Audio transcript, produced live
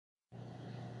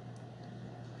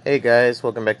Hey guys,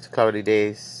 welcome back to Cloudy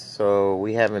Days. So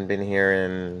we haven't been here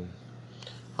in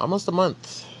almost a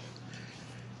month.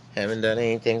 Haven't done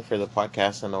anything for the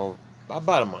podcast in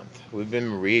about a month. We've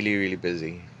been really, really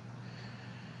busy.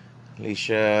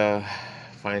 Alicia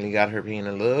finally got her pain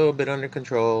a little bit under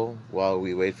control while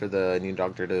we wait for the new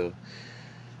doctor to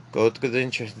go through the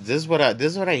insurance. This is what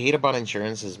I hate about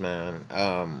insurances, man.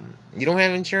 You don't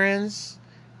have insurance,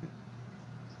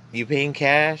 you pay in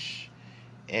cash,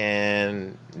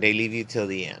 and they leave you till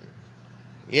the end.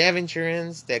 You have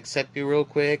insurance, they accept you real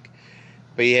quick.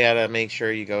 But you gotta make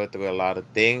sure you go through a lot of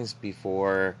things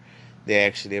before they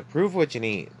actually approve what you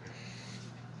need.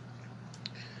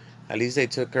 At least they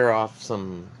took her off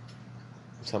some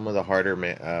of the harder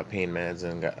pain meds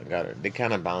and got her. They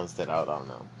kind of balanced it out. I don't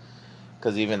know,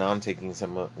 because even I'm taking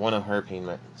one of her pain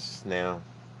meds now,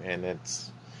 and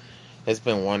it's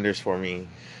been wonders for me.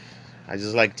 I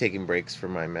just like taking breaks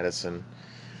from my medicine.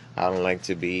 I don't like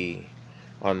to be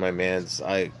on my meds.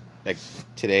 I like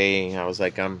today. I was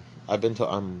like I'm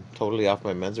totally off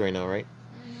my meds right now, right?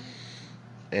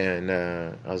 And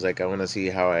I was like, I want to see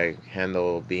how I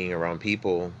handle being around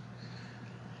people,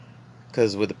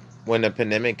 because when the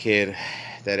pandemic hit,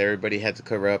 that everybody had to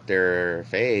cover up their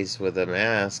face with the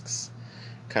masks,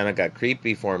 kind of got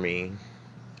creepy for me,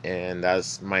 and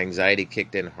that's my anxiety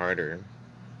kicked in harder.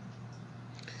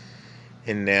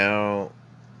 And now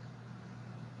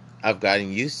I've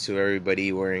gotten used to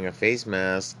everybody wearing a face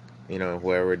mask.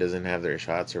 Whoever doesn't have their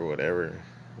shots or whatever.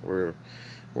 We're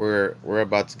we're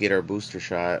about to get our booster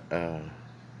shot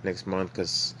next month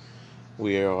because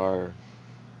we are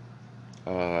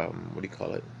what do you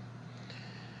call it?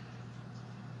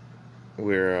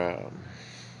 We're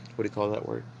what do you call that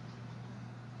word?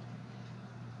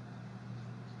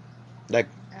 Like,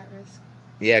 At risk.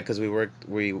 yeah, because we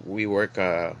work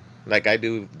like I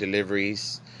do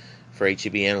deliveries for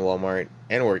HEB and Walmart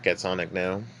and work at Sonic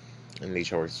now, and these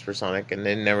works for Sonic, and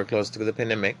then never close to the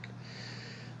pandemic.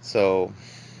 So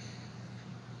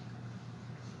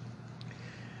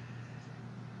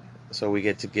we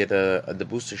get to get the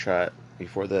booster shot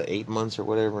before the 8 months or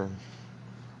whatever.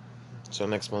 So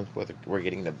next month we're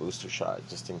getting the booster shot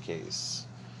just in case.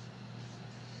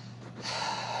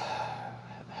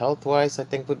 Health wise, I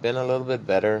think we've been a little bit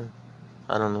better.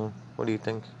 I don't know. What do you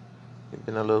think? We've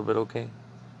been a little bit okay.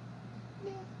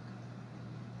 Yeah,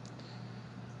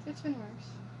 it's been worse.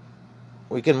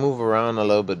 We can move around a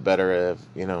little bit better if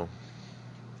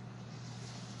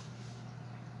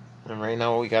And right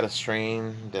now we got a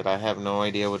strain that I have no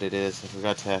idea what it is. I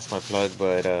forgot to ask my plug,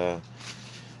 but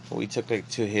we took like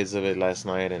 2 hits of it last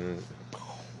night, and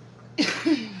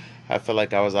I felt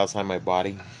like I was outside my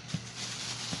body.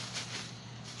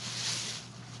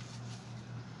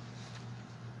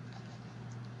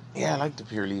 Yeah, I like the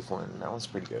Pure Leaf one. That one's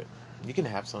pretty good. You can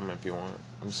have some if you want.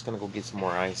 I'm just gonna go get some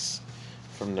more ice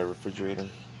from the refrigerator.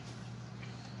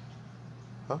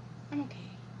 Huh? I'm okay.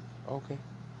 Okay.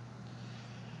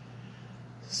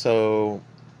 So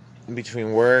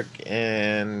between work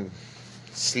and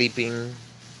sleeping,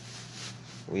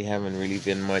 we haven't really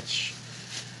been much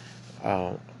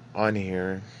uh, on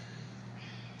here.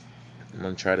 I'm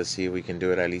gonna try to see if we can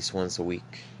do it at least once a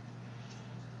week.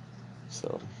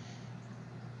 So,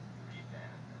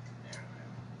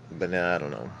 but now I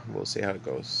don't know. We'll see how it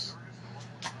goes.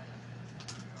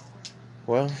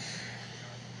 Well,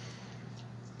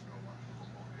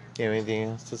 you have anything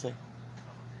else to say?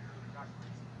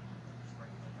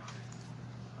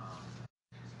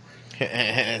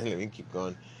 Let me keep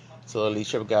going. So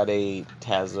Alicia got a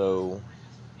Tazo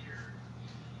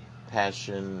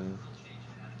Passion.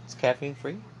 It's caffeine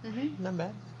free. Mm-hmm. Not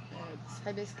bad. It's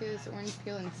hibiscus, orange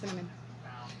peel, and cinnamon.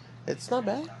 It's not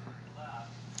bad.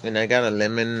 And I got a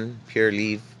lemon pure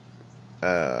leaf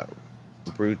uh,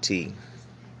 brew tea.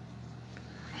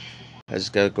 I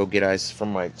just gotta go get ice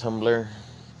from my tumbler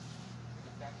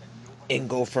and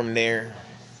go from there.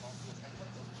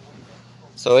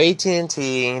 So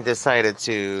AT&T decided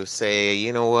to say,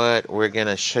 you know what, we're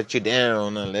gonna shut you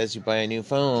down unless you buy a new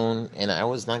phone. And I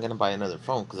was not gonna buy another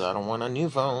phone because I don't want a new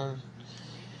phone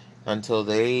until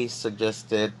they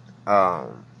suggested that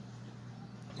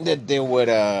they would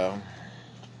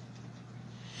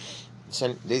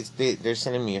send. They're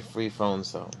sending me a free phone,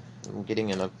 so I'm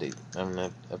getting an update. I'm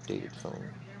an updated phone.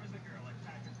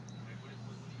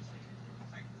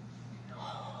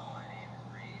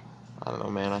 I don't know,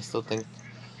 man. I still think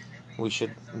we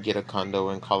should get a condo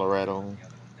in Colorado.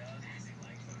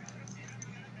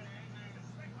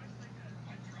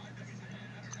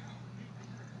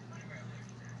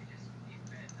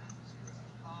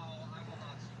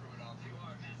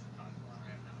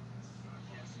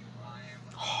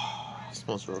 It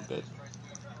smells real good.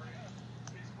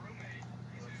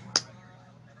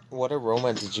 What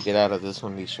aroma did you get out of this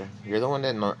one, Lisha? You're the one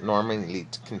that normally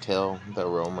can tell the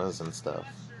aromas and stuff.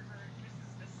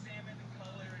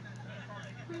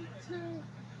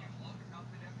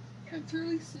 It's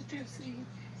really citrusy.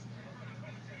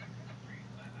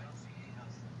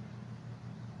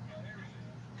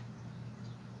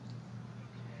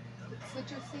 It's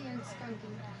citrusy and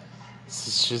skunky.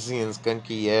 Shizzy and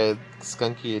skunky, yeah,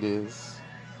 skunky it is.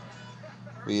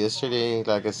 But yesterday,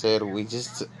 like I said,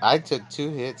 I took 2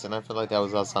 hits and I felt like I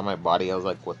was outside my body. I was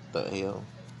like, what the hell?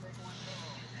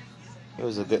 It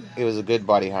was a good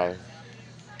body high.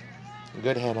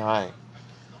 Good head high.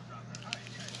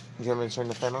 You want me to turn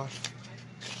the fan off?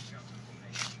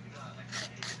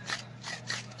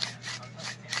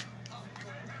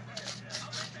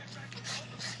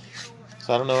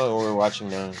 So I don't know what we're watching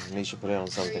now. You should put it on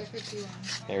something. Area 51.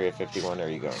 Area 51, there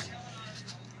you go.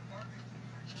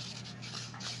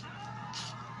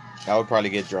 I would probably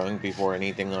get drunk before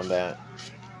anything on that.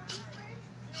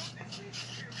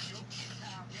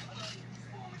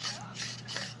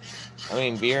 I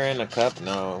mean, beer in a cup,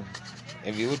 no.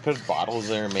 If you would put bottles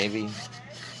there, maybe.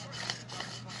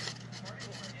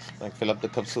 Like fill up the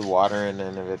cups with water, and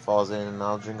then if it falls in,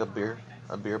 I'll drink a beer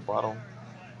bottle.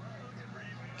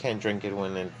 Can't drink it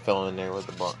when it fell in there with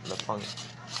the punk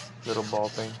little ball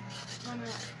thing. Why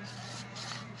not?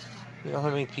 You know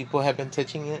how many people have been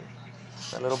touching it?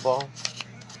 That little ball.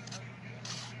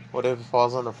 What if it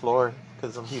falls on the floor?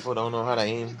 Because some people don't know how to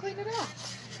You aim. clean it up.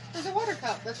 There's a water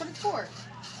cup. That's what it's for.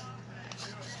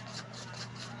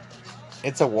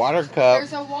 It's a water cup.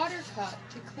 There's a water cup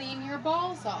to clean your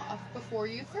balls off before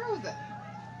you throw them.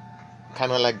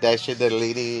 Kind of like that shit that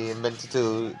lady invented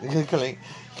to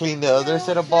clean the other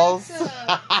set of balls.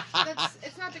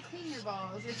 It's not to clean your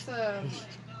balls.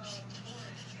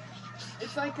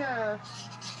 It's like a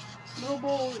little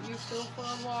bowl that you fill full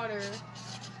of water,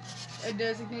 a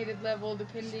designated level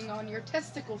depending on your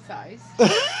testicle size, and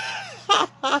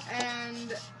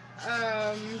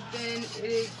then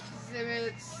it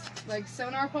exhibits like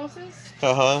sonar pulses.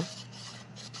 Uh-huh.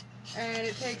 And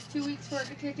it takes 2 weeks for it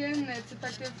to kick in, and it's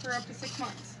effective for up to 6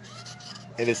 months.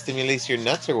 And it stimulates your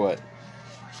nuts or what?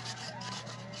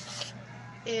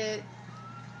 It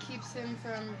keeps him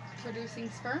from producing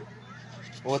sperm.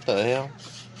 What the hell?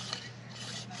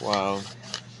 Wow.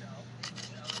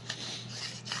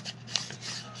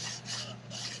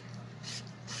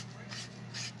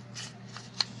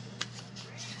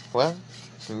 Well,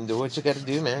 do what you gotta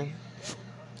do, man.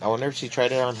 I wonder if she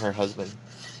tried it on her husband.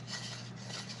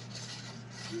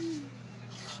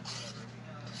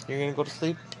 You're gonna go to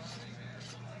sleep?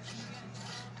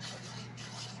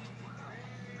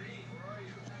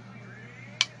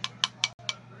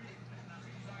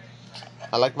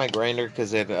 I like my grinder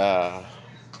because it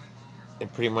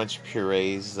pretty much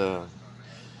purees the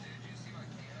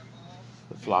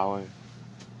flour.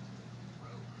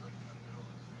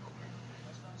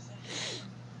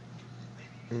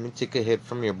 Let me take a hit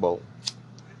from your bowl.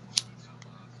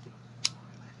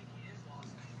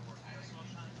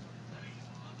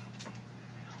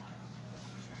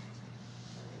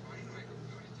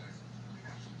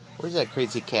 Where's that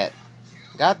crazy cat?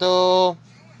 Gato!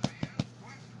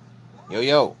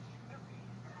 Yo-yo!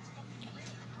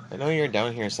 I know you're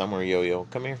down here somewhere, Yo-yo.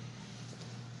 Come here.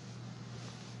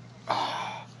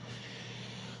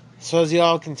 So as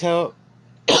y'all can tell...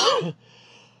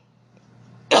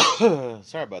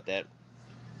 Sorry about that.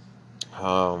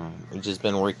 We've just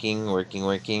been working.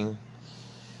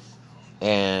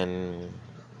 And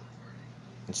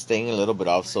staying a little bit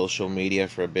off social media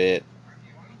for a bit.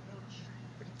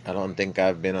 I don't think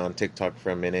I've been on TikTok for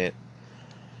a minute.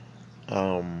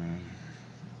 I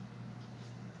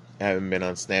haven't been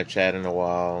on Snapchat in a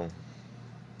while.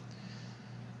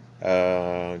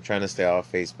 I'm trying to stay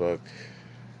off Facebook.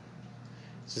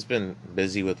 It's just been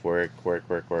busy with work.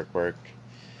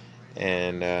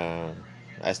 And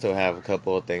I still have a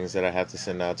couple of things that I have to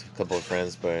send out to a couple of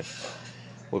friends, but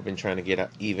we've been trying to get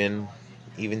even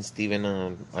Steven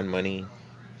on money.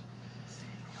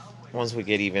 Once we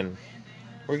get even,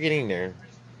 we're getting there.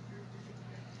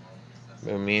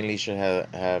 But me and Leisha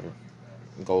have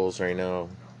goals right now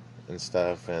and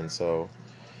stuff, and so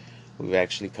we've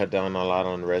actually cut down a lot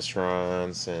on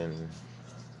restaurants, and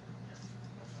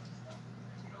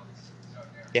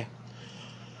yeah,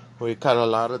 we cut a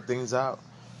lot of things out.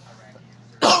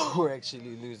 We're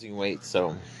actually losing weight,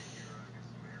 so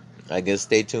I guess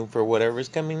stay tuned for whatever's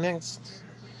coming next.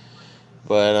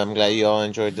 But I'm glad you all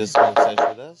enjoyed this one session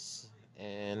with us,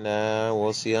 and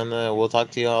we'll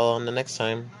talk to you all on the next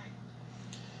time.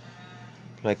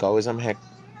 Like always, I'm Hector.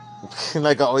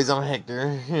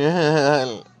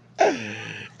 I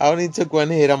only took one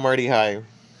hit. I'm already high.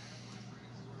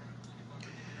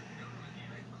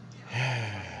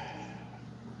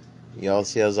 y'all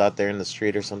see us out there in the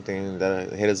street or something,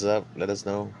 that hit us up. Let us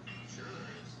know.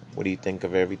 What do you think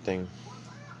of everything?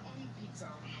 Pizza.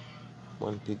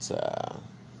 One pizza.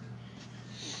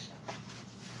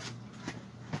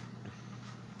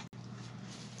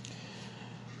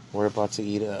 We're about to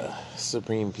eat a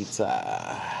supreme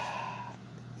pizza.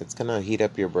 It's gonna heat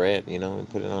up your bread, and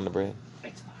put it on the bread.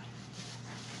 It's fine.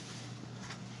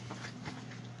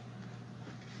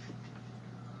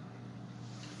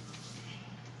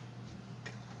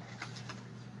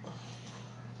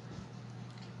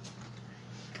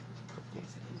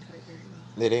 Yes, I didn't cut it very well.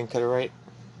 They didn't cut it right?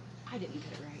 I didn't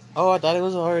cut it right. Oh, I thought it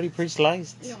was already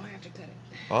pre-sliced. No, I have to cut it.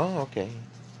 Oh, okay.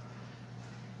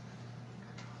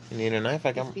 You need a knife?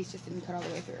 I This can. piece just didn't cut all the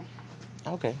way through.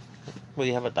 Okay. Well,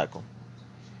 you have a taco.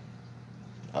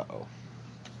 Uh oh.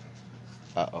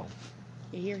 Uh oh.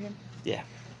 You hear him? Yeah.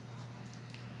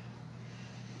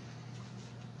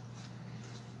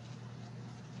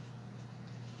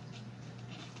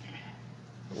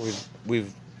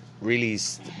 We've really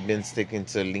been sticking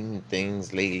to lean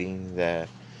things lately. That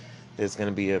there's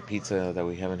gonna be a pizza that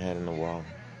we haven't had in a while.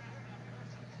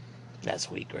 That's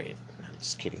weak, right? I'm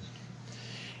just kidding.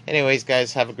 Anyways,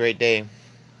 guys, have a great day.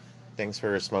 Thanks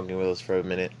for smoking with us for a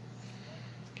minute.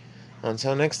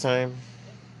 Until next time.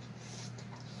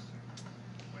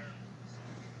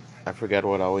 I forgot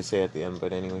what I always say at the end,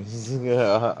 but anyways,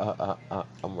 I'm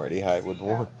already high with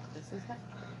one. This is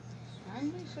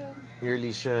I'm Lisa. You're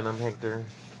Alicia and I'm Hector.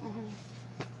 I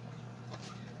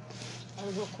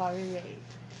will call you later.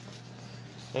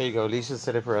 There you go. Alicia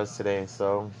said it for us today.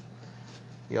 So,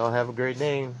 y'all have a great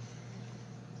day.